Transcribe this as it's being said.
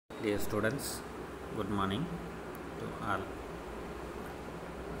Dear students, good morning to all.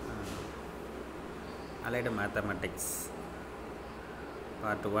 Allied Mathematics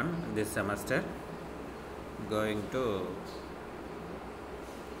Part 1 this semester going to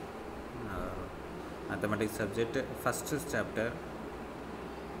Mathematics subject first chapter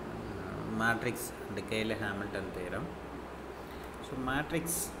Matrix and Cayley-Hamilton theorem. So matrix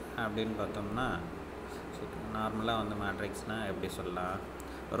அப்படின்னு பார்த்தோம்னா நார்மலாக வந்து மேட்ரிக்ஸ்னால் எப்படி சொல்லலாம்,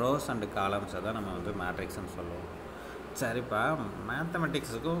 rose and காலம்ஸை தான் நம்ம வந்து மேட்ரிக்ஸ்ன்னு சொல்லுவோம். சரிப்பா,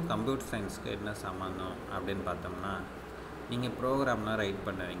 மேத்தமெட்டிக்ஸுக்கும் கம்ப்யூட்டர் சயின்ஸுக்கும் என்ன சம்மந்தம் அப்படின்னு பார்த்தோம்னா, நீங்கள் ப்ரோக்ராம்லாம் ரைட்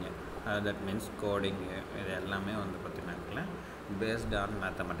பண்ணுவீங்க, தட் மீன்ஸ் கோடிங்கு, இது எல்லாமே வந்து பார்த்தீங்கன்னா based on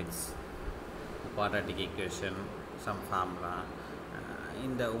mathematics, quadratic equation, some formula.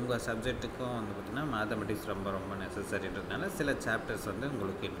 இந்த உங்கள் சப்ஜெக்ட்டுக்கும் வந்து பார்த்திங்கன்னா மேத்தமெட்டிக்ஸ் ரொம்ப ரொம்ப நெசசரின்றதுனால சில சாப்டர்ஸ் வந்து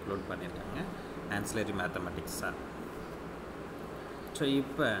உங்களுக்கு இன்க்ளூட் பண்ணியிருக்காங்க ஆன்சிலரி மேத்தமெட்டிக்ஸாக. ஸோ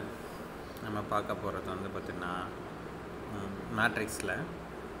இப்போ நம்ம பார்க்க போகிறது வந்து பார்த்திங்கன்னா மேட்ரிக்ஸில்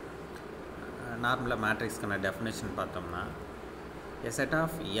நார்மலாக மேட்ரிக்ஸ்க்கான டெஃபினேஷன் பார்த்தோம்னா, a set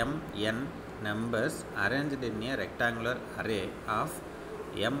of mn numbers arranged in a rectangular array of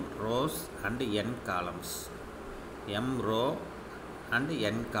m rows and n columns. m row and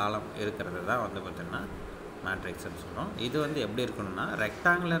n column இருக்கிறது தான் வந்து பார்த்திங்கன்னா மேட்ரிக்ஸ்ன்னு சொல்கிறோம். இது வந்து எப்படி இருக்கணும்னா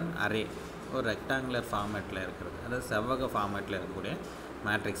ரெக்டாங்குலர் அரே, ஒரு ரெக்டாங்குலர் ஃபார்மேட்டில் இருக்கிறது, அதாவது செவ்வக ஃபார்மேட்டில் இருக்கக்கூடிய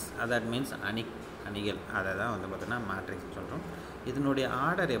மேட்ரிக்ஸ், தட் மீன்ஸ் அணிகள், அதை தான் வந்து பார்த்திங்கன்னா மேட்ரிக்ஸ்னு சொல்கிறோம். இதனுடைய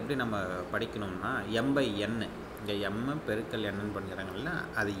ஆர்டர் எப்படி நம்ம படிக்கணும்னா m/n, இங்கே m பெருக்கல் என்னன்னு பண்ணிக்கிறாங்கல்ல,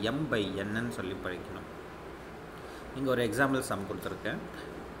 அது m/nன்னு சொல்லி படிக்கணும். இங்கே ஒரு எக்ஸாம்பிள் சம் கொடுத்துருக்கேன்.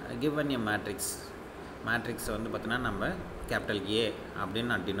 கிவன் எ மேட்ரிக்ஸ் வந்து பார்த்தீங்கன்னா நம்ம கேபிட்டல் ஏ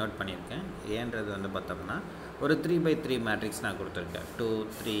அப்படின்னு நான் டினோட் பண்ணியிருக்கேன். ஏன்றது வந்து பார்த்தோம்னா ஒரு 3/3 மேட்ரிக்ஸ் நான் கொடுத்துருக்கேன். 2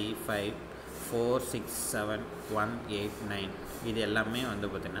 3 5 4 6 7 1 8 9 இது எல்லாமே வந்து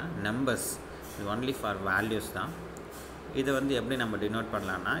பார்த்திங்கன்னா நம்பர்ஸ், இது ஒன்லி ஃபார் வேல்யூஸ் தான். இது வந்து எப்படி நம்ம டினோட்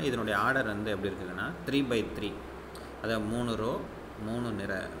பண்ணலான்னா, இதனுடைய ஆர்டர் வந்து எப்படி இருக்குதுன்னா 3/3, அதாவது 3 ரோ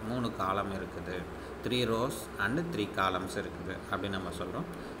 3 காலம் இருக்குது, 3 rows and 3 columns இருக்குது அப்படின்னு நம்ம சொல்கிறோம்.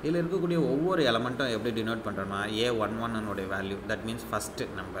 இதில் இருக்கக்கூடிய ஒவ்வொரு எலமெண்ட்டும் எப்படி டினோட் பண்ணுறோம்னா A11 value, that means first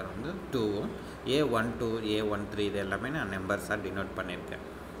number வந்து 2வும், A12 A13 இது எல்லாமே நான் நம்பர்ஸாக டினோட் பண்ணியிருக்கேன்.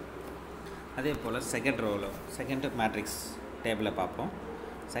 அதே போல் செகண்ட் மேட்ரிக்ஸ் டேபிளை பார்ப்போம்.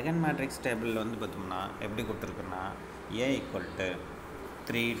 செகண்ட் மேட்ரிக்ஸ் டேபிளில் வந்து பார்த்தோம்னா எப்படி கொடுத்துருக்குன்னா A =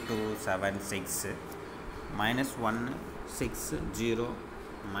 3 2 7 6 -1 6 0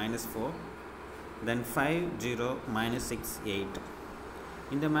 -4 then 5 0 -6 8.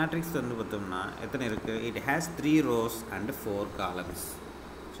 இந்த மேட்ரிக்ஸ் வந்து பார்த்தோம்னா எத்தனை இருக்குது, it has 3 rows and 4 columns.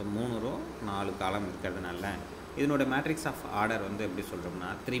 So 3 row 4 காலம் இருக்கிறதுனால இதனோட மேட்ரிக்ஸ் ஆஃப் ஆர்டர் வந்து எப்படி சொல்கிறோம்னா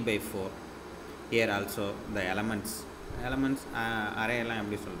 3/4. ஹியர் ஆல்சோ த எலமெண்ட்ஸ் அரையெல்லாம்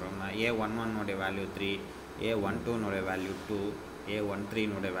எப்படி சொல்கிறோம்னா A11 value 3, A12 value 2,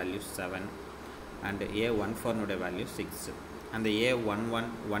 A13 value 7 and A14 value 6, அந்த A11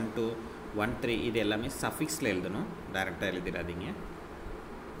 12 13 இது எல்லாமே சஃபிக்ஸில் எழுதணும், டைரெக்டாக எழுதிடாதீங்க.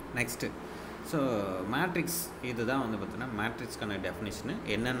 நெக்ஸ்ட்டு, ஸோ மேட்ரிக்ஸ் இது தான் வந்து பார்த்தீங்கன்னா மேட்ரிக்ஸ்க்கான டெஃபினிஷனு.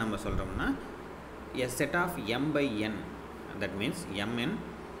 என்னன்னு நம்ம சொல்கிறோம்னா a set of m/n, that means mn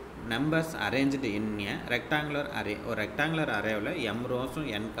numbers arranged in a rectangular array. ஒரு ரெக்டாங்குலர் அரேவில் m ரோஸும்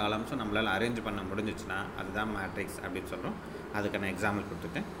n காலம்ஸும் நம்மளால் அரேஞ்ச் பண்ண முடிஞ்சிச்சுன்னா அதுதான் மேட்ரிக்ஸ் அப்படின்னு சொல்கிறோம். அதுக்கான எக்ஸாம்பிள்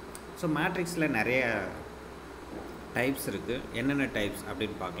கொடுத்துட்டேன். ஸோ மேட்ரிக்ஸில் நிறைய டைப்ஸ் இருக்குது. என்னென்ன டைப்ஸ்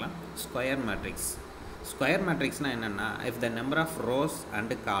அப்படின்னு பார்க்கலாம். ஸ்கொயர் மேட்ரிக்ஸ்னால் என்னென்னா, if the number of rose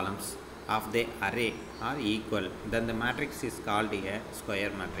and columns of the array R equal then the matrix is called a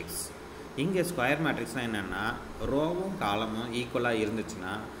square matrix. இங்கே ஸ்கொயர் மேட்ரிக்ஸ்னால் என்னென்னா, ரோவும் காலமும் ஈக்குவலாக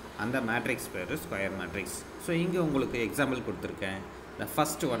இருந்துச்சுன்னா அந்த மேட்ரிக்ஸ் பேர் ஸ்கொயர் மேட்ரிக்ஸ். ஸோ இங்கே உங்களுக்கு எக்ஸாம்பிள் கொடுத்துருக்கேன். த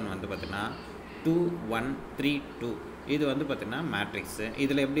ஃபஸ்ட் ஒன் வந்து பார்த்திங்கன்னா 2 1 3 2 இது வந்து பார்த்திங்கன்னா மேட்ரிக்ஸு.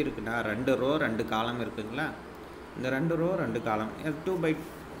 இதில் எப்படி இருக்குன்னா 2 ரோ 2 காலம் இருக்குங்களா, இந்த 2 ரோ 2 காலம்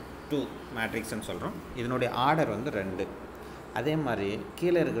 2/2 மேட்ரிக்ஸ்ன்னு சொல்கிறோம். இதனுடைய ஆர்டர் வந்து 2. அதே மாதிரி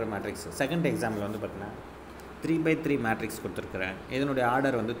கீழே இருக்கிற மேட்ரிக்ஸ் செகண்ட் எக்ஸாம்பிள் வந்து பார்த்தீங்கன்னா 3/3 மேட்ரிக்ஸ் கொடுத்துருக்குறேன். இதனுடைய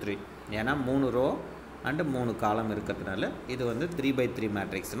ஆர்டர் வந்து 3, ஏன்னா 3 ரோ அண்டு 3 காலம் இருக்கிறதுனால இது வந்து 3/3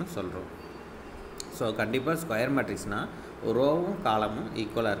 மேட்ரிக்ஸ்னு சொல்கிறோம். ஸோ கண்டிப்பாக ஸ்கொயர் மேட்ரிக்ஸ்னால் ரோவும் காலமும்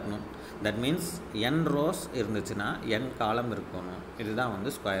ஈக்குவலாக இருக்கணும், தட் மீன்ஸ் n ரோஸ் இருந்துச்சுன்னா n காலம் இருக்கணும். இதுதான் வந்து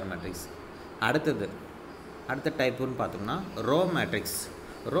ஸ்கொயர் மேட்ரிக்ஸ். அடுத்த டைப்புன்னு பார்த்தோம்னா ரோ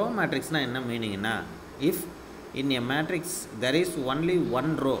மேட்ரிக்ஸ்னால் என்ன மீனிங்னா, if in a matrix there is only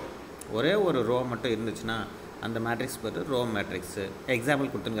one row, ஒரே ஒரு ரோ மட்டும் இருந்துச்சுன்னா அந்த மேட்ரிக்ஸ் பேர் ரோ மேட்ரிக்ஸு.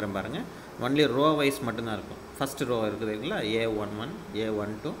 எக்ஸாம்பிள் கொடுத்துங்கிறேன் பாருங்கள். ஒன்லி ரோ வைஸ் மட்டும்தான் இருக்கும். ஃபஸ்ட்டு ரோ இருக்குது இல்லைங்களா, A11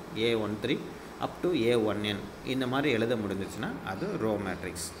 A12 A13 up to A1n இந்த மாதிரி எழுத முடிஞ்சிச்சுன்னா அது ரோ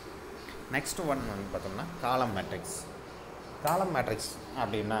மேட்ரிக்ஸ். நெக்ஸ்ட் ஒன் வந்து பார்த்தோம்னா காலம் மேட்ரிக்ஸ். காலம் மேட்ரிக்ஸ்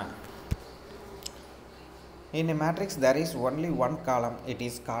அப்படின்னா in a matrix there is only one column, it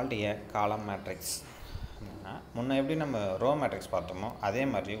is called a column matrix. முன்ன எப்படி நம்ம ரோ மேட்ரிக்ஸ் பார்த்தோமோ அதே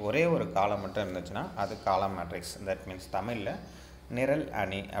மாதிரி ஒரே ஒரு காலம் மட்டும் இருந்துச்சுன்னா அது காலம் மேட்ரிக்ஸ். தட் மீன்ஸ் தமிழில் நிரல்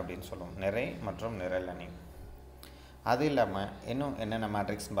அணி அப்படின்னு சொல்லுவோம், நிறை மற்றும் நிரல் அணி. அது இல்லாமல் இன்னும் என்னென்ன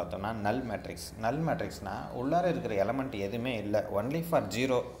மேட்ரிக்ஸ்னு பார்த்தோம்னா நல் மேட்ரிக்ஸ். நல் மேட்ரிக்ஸ்னால் உள்ளார இருக்கிற எலமெண்ட் எதுவுமே இல்லை, ஒன்லி ஃபார்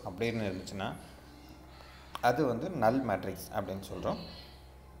ஜீரோ அப்படின்னு இருந்துச்சுன்னா அது வந்து நல் மேட்ரிக்ஸ் அப்படின்னு சொல்கிறோம்.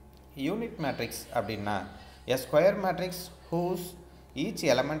 யூனிட் மேட்ரிக்ஸ் அப்படின்னா a square matrix whose each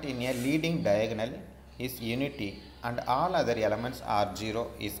element in a leading diagonal is unity and all other elements are zero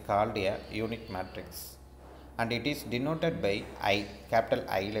is called a unit matrix and it is denoted by I, capital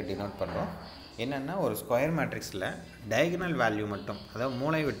I ல denote பண்ணுறோம். என்னென்னா ஒரு square மேட்ரிக்ஸில் diagonal value மட்டும், அதாவது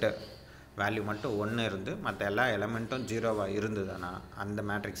மூளை விட்ட value மட்டும் ஒன்று இருந்து மற்ற எல்லா எலமெண்ட்டும் ஜீரோவாக இருந்ததுன்னா அந்த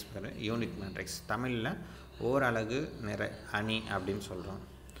மேட்ரிக்ஸ் பேர் யூனிட் மேட்ரிக்ஸ். தமிழில் ஓரலகு நிறை அணி அப்படின்னு சொல்கிறோம்.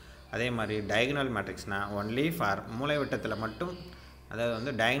 அதே மாதிரி டயகனல் மேட்ரிக்ஸ்னால் ஒன்லி ஃபார் மூளை விட்டத்தில் மட்டும், அதாவது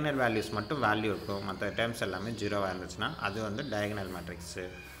வந்து டயகனல் வேல்யூஸ் மட்டும் வேல்யூ இருக்கும், மற்ற டேர்ம்ஸ் எல்லாமே ஜீரோவாக இருந்துச்சுன்னா அது வந்து டயகனல் மேட்ரிக்ஸு.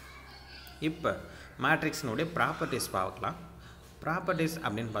 இப்போ மேட்ரிக்ஸினுடைய ப்ராப்பர்ட்டிஸ் பார்க்கலாம். ப்ராப்பர்ட்டிஸ்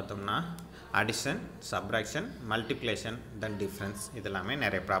அப்படின்னு பார்த்தோம்னா அடிஷன், சப்ராக்ஷன், மல்டிப்ளிகேஷன், தென் டிஃப்ரென்ஸ், இதெல்லாமே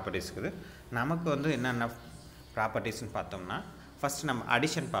நிறைய ப்ராப்பர்ட்டிஸ் இருக்குது. நமக்கு வந்து என்னென்ன ப்ராப்பர்ட்டிஸ்ன்னு பார்த்தோம்னா ஃபஸ்ட்டு நம்ம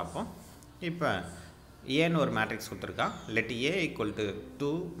அடிஷன் பார்ப்போம். இப்போ ஏன்னு ஒரு மேட்ரிக்ஸ் கொடுத்துருக்கான். Let A equal to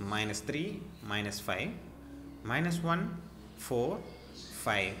 2 - 3 - 5 -1 4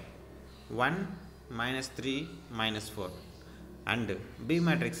 5 1 -3 -4 and B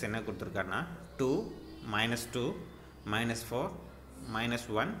matrix என்ன கொடுத்துருக்கான்னா 2 -2 -4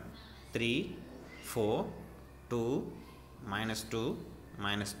 -1 3 4 2 -2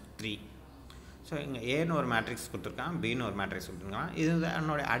 -3. ஸோ இங்கே ஏன்னு ஒரு மேட்ரிக்ஸ் கொடுத்துருக்கான், பின்னு ஒரு மேட்ரிக்ஸ் கொடுத்துருக்கான். இது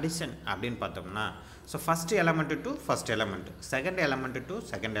என்னோடய அடிஷன் அப்படின்னு பார்த்தோம்னா so first element to first element, second element to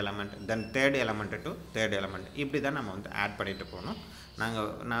second element, then third element to third element, இப்படி தான் நம்ம வந்து ஆட் பண்ணிட்டு போகணும்.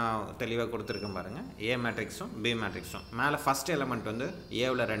 நான் தெளிவாக கொடுத்துருக்கேன் பாருங்கள். ஏ மேட்ரிக்ஸும் பி மேட்ரிக்ஸும் மேலே ஃபஸ்ட் எலமெண்ட் வந்து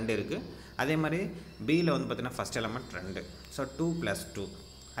ஏவில் 2 இருக்குது, அதே மாதிரி பியில் வந்து பார்த்திங்கன்னா ஃபஸ்ட் எலமெண்ட் 2, ஸோ 2 + 2.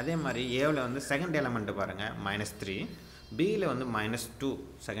 அதே மாதிரி ஏவில் வந்து செகண்ட் எலமெண்ட்டு பாருங்கள் -3, பியில் வந்து -2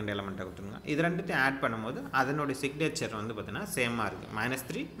 செகண்ட் எலமெண்ட்டை கொடுத்துருங்க. இது ரெண்டுத்தையும் ஆட் பண்ணும்போது அதனுடைய சிக்னேச்சர் வந்து பார்த்திங்கன்னா சேமாக இருக்குது,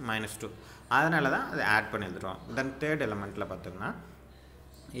 -3 -2, அதனால தான் அதை ஆட் பண்ணி எழுதுகிறோம். தென் தேர்ட் எலமெண்ட்டில் பார்த்தோம்னா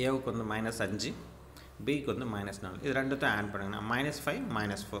ஏவுக்கு வந்து -5, பிக்கு வந்து -4, இது ரெண்டுத்தையும் ஆட் பண்ணுங்கன்னா -5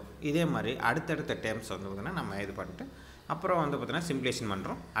 -4. இதே மாதிரி அடுத்தடுத்த டேர்ம்ஸ் வந்து பார்த்திங்கன்னா நம்ம இது பண்ணிட்டு அப்புறம் வந்து பார்த்திங்கன்னா சிம்ப்ளிகேஷன்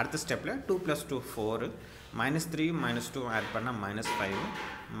பண்ணுறோம். அடுத்த ஸ்டெப்பில் 2 + 2 4, -3 -2 ஆட் பண்ணால் -5,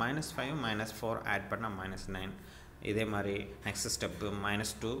 -5 -4 ஆட் பண்ணால் -9. இதே மாதிரி நெக்ஸ்ட் ஸ்டெப்பு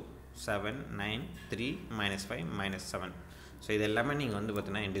 -2 7 9 3 -5 -7. ஸோ இது எல்லாமே நீங்கள் வந்து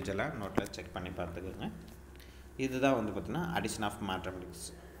பார்த்தீங்கன்னா இண்டிவிஜுவலாக நோட்டில் செக் பண்ணி பார்த்துக்கோங்க. இதுதான் வந்து பார்த்தீங்கன்னா அடிஷன் ஆஃப் மேட்ரிக்ஸ்.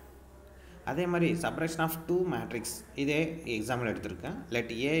 அதே மாதிரி சப்ராக்ஷன் ஆஃப் 2 மேட்ரிக்ஸ், இதே எக்ஸாம்பிள் எடுத்திருக்கேன்.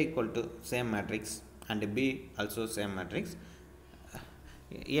 Let A equal to same matrix and B also same matrix.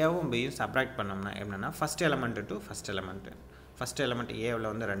 ஏவும் பியும் சப்ராக்ட் பண்ணோம்னா எப்படின்னா first element to first element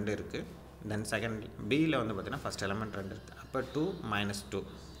ஏவில் வந்து 2 இருக்குது, தென் செகண்ட் பியில் வந்து பார்த்திங்கன்னா ஃபஸ்ட் எலமெண்ட் 2 இருக்குது, அப்போ 2 -2.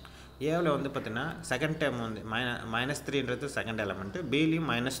 ஏவில் வந்து பார்த்திங்கன்னா செகண்ட் டேர்ம் வந்து -3ன்றது செகண்ட் எலமெண்ட்டு, பிலையும்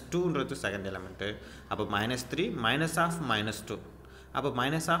 -2ன்றது செகண்ட் எலமெண்ட்டு, அப்போ -3 -2, அப்போ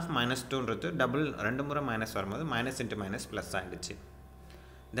 -2ன்றது டபுள் 2 முறை மைனஸ் வரும்போது -× ப்ளஸ் ஆகிடுச்சு.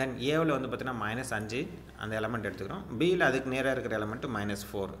 தென் ஏவில் வந்து பார்த்திங்கன்னா -5 அந்த எலமெண்ட் எடுத்துக்கிறோம், பியில் அதுக்கு நேராக இருக்கிற எலமெண்ட்டு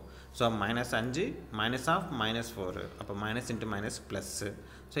 -4, ஸோ -5 -4, அப்போ -× ப்ளஸ்ஸு.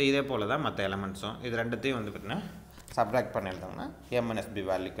 ஸோ இதே போல் தான் மற்ற எலமெண்ட்ஸும், இது ரெண்டுத்தையும் வந்து பார்த்திங்கன்னா சப்ராக்ட் பண்ணி எழுதோம்னா m-b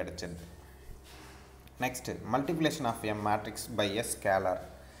வேல்யூ கிடச்சிருது. Next multiplication of a matrix by a scalar.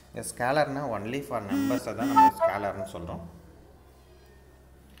 ஸ்கேலர்னால் only for நம்பர்ஸை தான் நம்ம ஸ்கேலர்னு சொல்கிறோம்.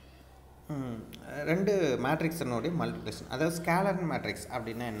 2 மேட்ரிக்ஸினுடைய மல்டிப்ளிகேஷன், அதாவது ஸ்கேலர் மேட்ரிக்ஸ்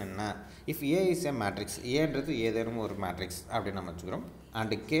அப்படின்னா என்னென்னா if A is a matrix, ஏன்றது ஏதேனும் ஒரு மேட்ரிக்ஸ் அப்படின்னு நம்ம வச்சுக்கிறோம்.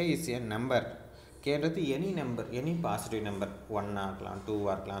 And K is a number, கேன்றது any number, any positive number, 1 இருக்கலாம், 2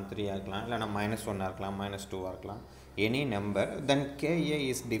 இருக்கலாம், 3 இருக்கலாம், இல்லைனா -1 இருக்கலாம், -2 இருக்கலாம், any number. Then KA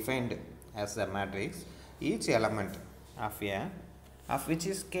is defined as a matrix, each element of which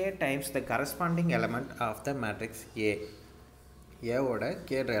is k times the corresponding element of the matrix A. ஏவோட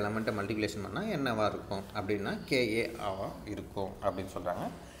கேட்ற எலமெண்ட்டை multiplication பண்ணால் என்னவாக இருக்கும் அப்படின்னா KA ஆவாக இருக்கும் அப்படின்னு சொல்கிறாங்க.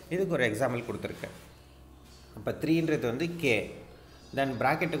 இதுக்கு ஒரு எக்ஸாம்பிள் கொடுத்துருக்கேன். இப்போ 3ன்றது வந்து K, தென்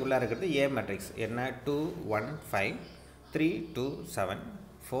ப்ராக்கெட்டுக்குள்ளே இருக்கிறது A மேட்ரிக்ஸ் என்ன 2 1 5 3 2 7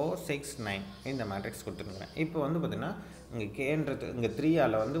 4 6 9 இந்த மேட்ரிக்ஸ் கொடுத்துருக்குறேன். இப்போ வந்து பார்த்திங்கன்னா இங்கே கேன்றது இங்கே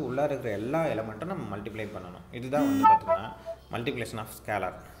 3ஆல் வந்து உள்ளே இருக்கிற எல்லா எலமெண்ட்டும் நம்ம மல்டிப்ளை பண்ணணும். இதுதான் வந்து பார்த்திங்கன்னா மல்டிப்ளிகேஷன் ஆஃப்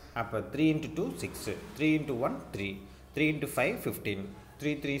ஸ்கேலர். அப்போ 3 into 2 6, 3 into 1 3, 3 into 5 15,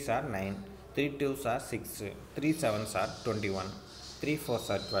 3 3s are 9, 3 2s are 6, 3 7s are 21, 3 4s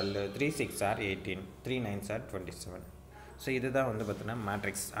are 12, 3 6 are 18, 3 9s are 27. So இதுதான் வந்து பார்த்திங்கன்னா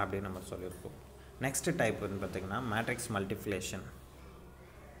மேட்ரிக்ஸ் அப்படின்னு நம்ம சொல்லியிருக்கோம். நெக்ஸ்ட் டைப் வந்து பார்த்திங்கன்னா மேட்ரிக்ஸ் மல்டிப்ளிகேஷன்.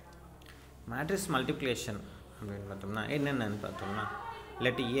 மேட்ரிக்ஸ் மல்டிப்ளிகேஷன் அப்படின்னு பார்த்தோம்னா என்னென்னு பார்த்தோம்னா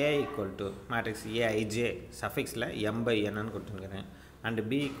let A equal to matrix AIJ சஃபிக்ஸில் M by என்னன்னு கொடுத்துருக்கிறேன். And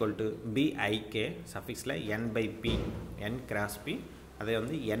B equal to பிஐகே சஃபிக்ஸில் N by B, N cross B, அதை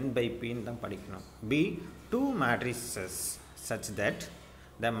வந்து என் பை பின்னு தான் படிக்கணும். B two matrices such that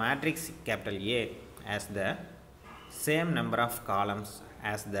the matrix capital A has the same number of columns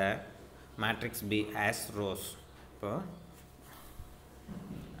as the matrix B has rows. So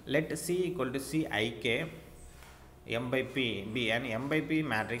let C equal to CIK M by P be an M by P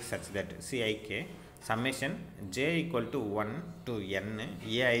matrix such that CIK summation J equal to 1 to N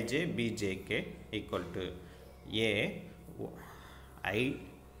Aij Bjk equal to A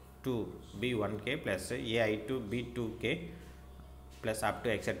I2 B1k plus AI2 B2k plus up to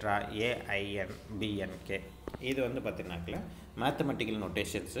etc. AIN BNK. இது வந்து பார்த்தீங்கன்னாக்கல mathematical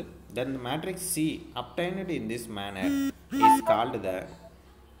notations. Then the matrix C obtained in this manner is called the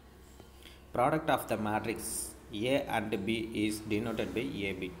product of the matrix A and B is denoted by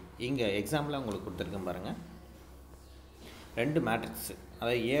AB. இங்கே example உங்களுக்கு கொடுத்துருக்கேன் பாருங்கள். ரெண்டு matrix,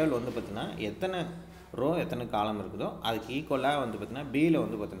 அதாவது ஏவில் வந்து பார்த்தீங்கன்னா எத்தனை ரோ எத்தனை காலம் இருக்குதோ அதுக்கு ஈக்குவலாக வந்து பார்த்தீங்கன்னா பியில்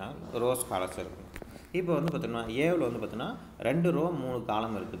வந்து பார்த்தீங்கன்னா ரோஸ் காலம்ஸ் இருக்கும். இப்போ வந்து பார்த்தோம்னா ஏவில் வந்து பார்த்தோன்னா 2 ரோ 3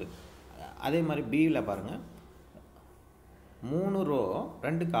 காலம் இருக்குது. அதே மாதிரி பியில் பாருங்கள் 3 ரோ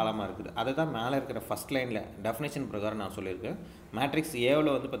 2 காலமாக இருக்குது. அதை தான் மேலே இருக்கிற ஃபஸ்ட் லைனில் டெஃபினேஷன் பிரகாரம் நான் சொல்லியிருக்கேன். மேட்ரிக்ஸ்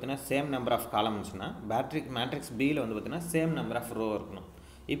ஏவில் வந்து பார்த்தீங்கன்னா சேம் நம்பர் ஆஃப் காலம் இருந்துச்சுன்னா மேட்ரிக்ஸ் பியில் வந்து பார்த்தீங்கன்னா சேம் நம்பர் ஆஃப் ரோ இருக்கணும்.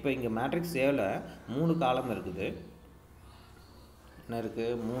 இப்போ இங்கே மேட்ரிக்ஸ் ஏவில் 3 காலம் இருக்குது. என்ன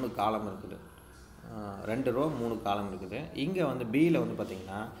இருக்குது? 3 காலம் இருக்குது. 2 ரோ 3 காலம் இருக்குது. இங்கே வந்து பியில் வந்து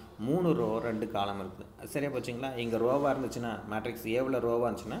பார்த்திங்கன்னா 3 ரோ 2 காலம் இருக்குது. சரியாக போச்சுங்களா? இங்கே ரோவாக இருந்துச்சுன்னா மேட்ரிக்ஸ் ஏவில் ரோவாக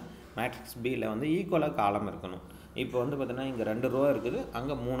இருந்துச்சுன்னா மேட்ரிக்ஸ் பியில் வந்து ஈக்குவலாக காலம் இருக்கணும். இப்போ வந்து பார்த்திங்கன்னா இங்கே 2 ரோ இருக்குது,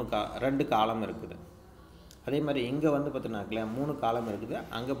 அங்கே 2 காலம் இருக்குது. அதே மாதிரி இங்கே வந்து பார்த்திங்கனாக்கல 3 காலம் இருக்குது,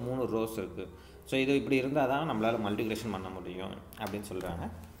 அங்கே 3 ரோஸ் இருக்குது. ஸோ இது இப்படி இருந்தால் தான் நம்மளால் மல்டிப்ளிகேஷன் பண்ண முடியும் அப்படின்னு சொல்கிறாங்க.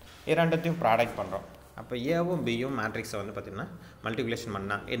 இரண்டத்தையும் ப்ராடக்ட் பண்ணுறோம். அப்போ ஏவும் பியும் மேட்ரிக்ஸை வந்து பார்த்திங்கன்னா மல்டிப்ளிகேஷன்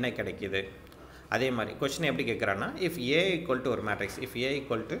பண்ணால் என்ன கிடைக்கிது? அதே மாதிரி கொஸ்டின் எப்படி கேட்குறான்னா, இஃப் ஏ ஈக்குவல் டு ஒரு matrix, if A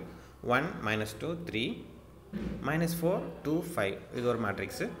equal to 1 - 2 3 -4 2 5 இது ஒரு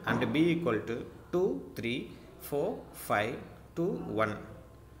matrix. And B equal to 2 3 4 5 2 1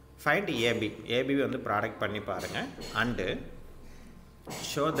 find AB. AB வந்து ப்ராடக்ட் பண்ணி பாருங்கள். அண்டு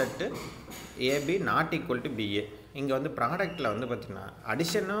ஷோ தட்டு AB not equal to BA. இங்கே வந்து ப்ராடக்ட்டில் வந்து பார்த்திங்கன்னா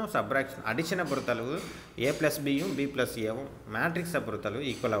அடிஷனும் சப்ராக்ஷன், அடிஷனை பொறுத்தளவு ஏ ப்ளஸ் பியும் பி ப்ளஸ் ஏவும் மேட்ரிக்ஸை பொறுத்தளவு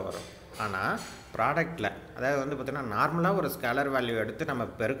ஈக்குவலாக வரும். ஆனால் ப்ராடக்ட்டில் அதாவது வந்து பார்த்திங்கன்னா நார்மலாக ஒரு ஸ்கேலர் வேல்யூ எடுத்து நம்ம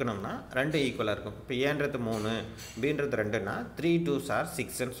பெருக்கணும்னா 2 ஈக்குவலாக இருக்கும். இப்போ ஏன்றது 3 பின்றது 2னா 3 2s are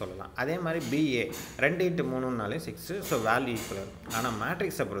 6ன்னு சொல்லலாம். அதே மாதிரி பிஏ 2 × 3னாலே 6. ஸோ வேல்யூ ஈக்குவலாக இருக்கும். ஆனால்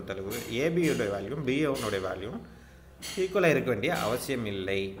மேட்ரிக்ஸை பொறுத்தளவு ஏபியோட வேல்யூவும் பிஏனுடைய வேல்யூவும் ஈக்குவலாக இருக்க வேண்டிய அவசியம்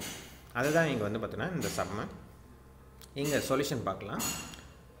இல்லை. அதுதான் இங்கே வந்து பார்த்தீங்கன்னா இந்த சம்மு. இங்கே சொல்யூஷன் பார்க்கலாம்.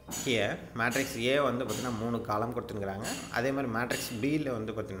 ஹியர் மேட்ரிக்ஸ் ஏ வந்து பார்த்திங்கன்னா 3 காலம் கொடுத்துருக்குறாங்க. அதே மாதிரி மேட்ரிக்ஸ் பியில்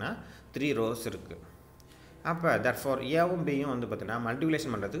வந்து பார்த்திங்கன்னா 3 ரோஸ் இருக்குது. அப்போ தர்ஃபோர் ஏவும் பியும் வந்து பார்த்திங்கன்னா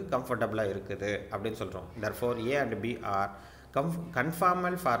மல்டிப்ளிகேஷன் பண்ணுறதுக்கு கம்ஃபர்டபுளாக இருக்குது அப்படின்னு சொல்கிறோம். Therefore A and B R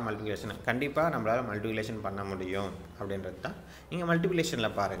conformal for multiplication. கண்டிப்பாக நம்மளால் மல்டிப்ளிகேஷன் பண்ண முடியும் அப்படின்றது தான். இங்கே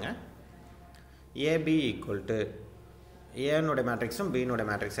மல்டிப்ளிகேஷனில் பாருங்கள். ஏபி ஈக்குவல் டு ஏனுடைய மேட்ரிக்ஸும் பியினுடைய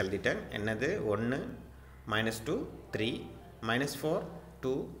மேட்ரிக்ஸ் எழுதிட்டேன். என்னது? 1 -2 3 -4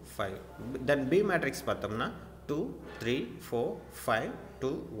 2 5. தென் பி மேட்ரிக்ஸ் பார்த்தோம்னா 2 3 4 5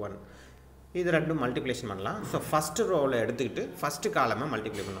 2 1. இது ரெண்டும் மல்டிப்ளிகேஷன் பண்ணலாம். ஸோ ஃபஸ்ட்டு ரோவில் எடுத்துக்கிட்டு ஃபஸ்ட்டு காலமை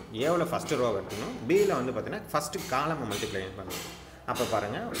மல்டிப்ளை பண்ணணும். ஏவில் ஃபஸ்ட்டு ரோவை எடுத்துக்கணும், பியில் வந்து பார்த்திங்கன்னா ஃபஸ்ட்டு காலமை மல்டிப்ளை பண்ணணும். அப்போ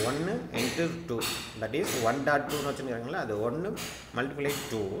பாருங்கள் 1 × 2 தட் இஸ் 1.2ன்னு வச்சுருக்காங்களா, அது 1 ×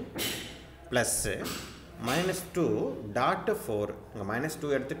 2 ப்ளஸ்ஸு -2.4. இங்கே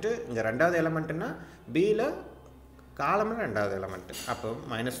 -2 எடுத்துகிட்டு இங்கே 2வது எலமெண்ட்டுன்னா பியில் காலம்னு 2வது எலமெண்ட்டு. அப்போ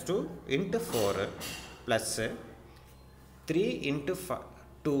 -2 × 4 ப்ளஸ்ஸு 3 ×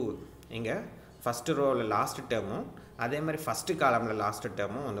 2. இங்கே ஃபஸ்ட்டு ரோவில் லாஸ்ட்டு டேர்மும் அதே மாதிரி ஃபஸ்ட்டு காலமில் லாஸ்ட்டு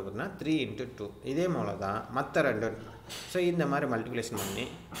டேர்மும் வந்து பார்த்திங்கன்னா 3 × 2. இதே போல தான் மற்ற 2. ஸோ இந்த மாதிரி மல்டிப்ளிகேஷன் பண்ணி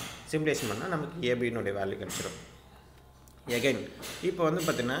சிம்ப்ளிகேஷன் பண்ணால் நமக்கு ஏபியினுடைய வேல்யூ கிடச்சிடும். எகைன் இப்போ வந்து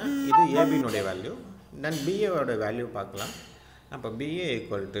பார்த்திங்கன்னா இது ஏபியினுடைய வேல்யூ. தென் பிஏவோட வேல்யூ பார்க்கலாம். அப்போ BA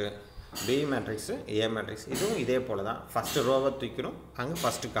equal to be matrix A matrix. இதுவும் இதே போல் தான். ஃபஸ்ட்டு ரோவை தூக்கணும், அங்கே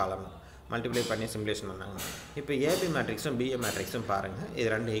ஃபஸ்ட்டு காலம் மல்டிப்ளை பண்ணி சிமுலேஷன் பண்ணாங்க. இப்போ ஏபி மேட்ரிக்ஸும் பிஏ மேட்ரிக்ஸும் பாருங்கள், இது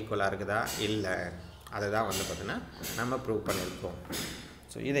ரெண்டும் ஈக்குவலாக இருக்குதா இல்லை, அதை தான் வந்து பார்த்திங்கன்னா நம்ம ப்ரூவ் பண்ணியிருக்கோம்.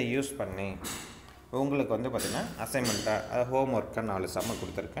 ஸோ இதை யூஸ் பண்ணி உங்களுக்கு வந்து பார்த்திங்கன்னா அசைன்மெண்ட்டாக அது ஹோம் ஒர்க்காக 4 சம்மு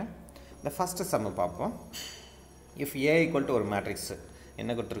கொடுத்துருக்கேன். இந்த ஃபஸ்ட்டு சம்மு பார்ப்போம். இஃப் ஏ ஈக்குவல் டு ஒரு மேட்ரிக்ஸு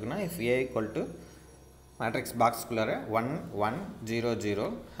என்ன கொடுத்துருக்குன்னா, if A equal to matrix பாக்ஸ்குள்ளார 1 1 0 0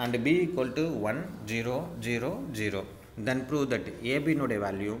 and B equal to 1 0 0 0 then prove that ஏபினுடைய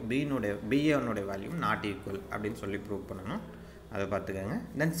value பிஏனுடைய value not equal அப்படின்னு சொல்லி ப்ரூவ் பண்ணணும். அதை பார்த்துக்கோங்க.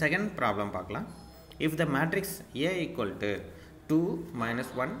 தென் செகண்ட் ப்ராப்ளம் பார்க்கலாம். If the matrix A equal to 2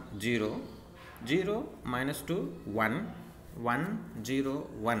 -1 0 0 -2 1 1 0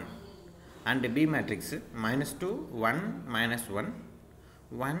 1 and B matrix -2 1 -1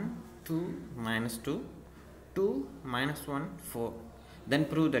 1 2 -2 2 -1 4 then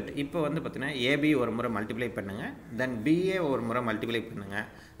prove that. இப்போ வந்து பார்த்தீங்கன்னா AB ஒரு முறை மல்டிப்ளை பண்ணுங்கள், தென் BA ஒரு முறை மல்டிப்ளை பண்ணுங்கள்,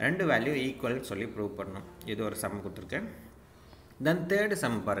 ரெண்டு வேல்யூ ஈக்குவல் சொல்லி ப்ரூவ் பண்ணணும். இது ஒரு சம் கொடுத்துருக்கேன். தென் தேர்டு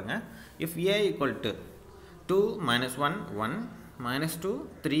சம் பாருங்கள். இஃப் A ஈக்குவல் டு 2 -1 1 -2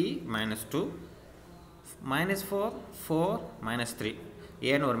 3 -2 -4 4 -3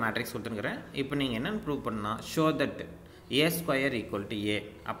 ஏன்னு ஒரு மேட்ரிக்ஸ் கொடுத்துருக்குறேன். இப்போ நீங்கள் என்னென்னு ப்ரூவ் பண்ணால் show that A square equal to ஏ.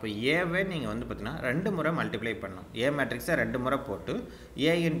 அப்போ ஏவே நீங்கள் வந்து பார்த்தீங்கன்னா 2 முறை மல்டிப்ளை பண்ணணும். ஏ மேட்ரிக்ஸை 2 முறை போட்டு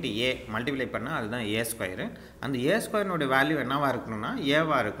ஏ இன்ட்டு ஏ மல்டிப்ளை பண்ணால் அதுதான் ஏ ஸ்கொயரு. அந்த ஏ ஸ்கொயர்னுடைய வேல்யூ என்னவாக இருக்கணும்னா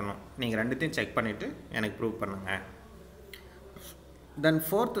ஏவாக இருக்கணும். நீங்கள் ரெண்டுத்தையும் செக் பண்ணிவிட்டு எனக்கு ப்ரூவ் பண்ணுங்கள். தென்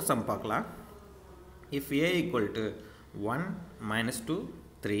ஃபோர்த்து சம் பார்க்கலாம். இஃப் ஏ ஈக்குவல் டு 1 -2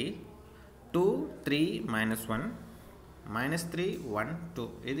 3 2 3 -1 -3 1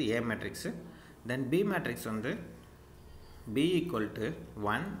 2 இது ஏ மேட்ரிக்ஸு. தென் பி மேட்ரிக்ஸ் வந்து B equal to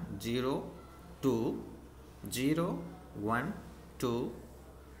 1 0 2 0 1 2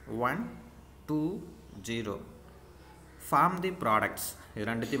 1 2 0 form the products. இது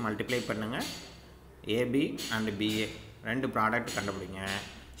ரெண்டுத்தையும் மல்டிப்ளை பண்ணுங்கள். ஏபி அண்ட் பிஏ ரெண்டு ப்ராடக்ட் கண்டுபிடிங்க.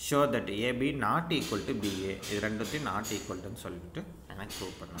 Show that AB not equal to BA. இது ரெண்டுத்தையும் நாட் ஈக்குவல்ட்டுன்னு சொல்லிட்டு எனக்கு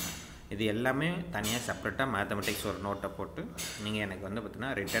ப்ரூவ் பண்ணுங்கள். இது எல்லாமே தனியாக செப்பரேட்டாக மேத்தமெட்டிக்ஸ் ஒரு நோட்டை போட்டு நீங்கள் எனக்கு வந்து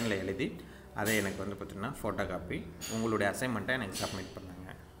பார்த்தீங்கன்னா ரிட்டனில் எழுதி அதை எனக்கு வந்து பார்த்தீங்கன்னா ஃபோட்டோ காப்பி உங்களுடைய அசைன்மெண்ட்டை எனக்கு சப்மிட்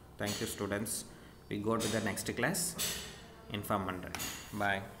பண்ணுங்கள். Thank you students. We go to the next class. Inform பண்ணுறேன்.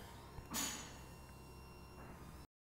 பாய்.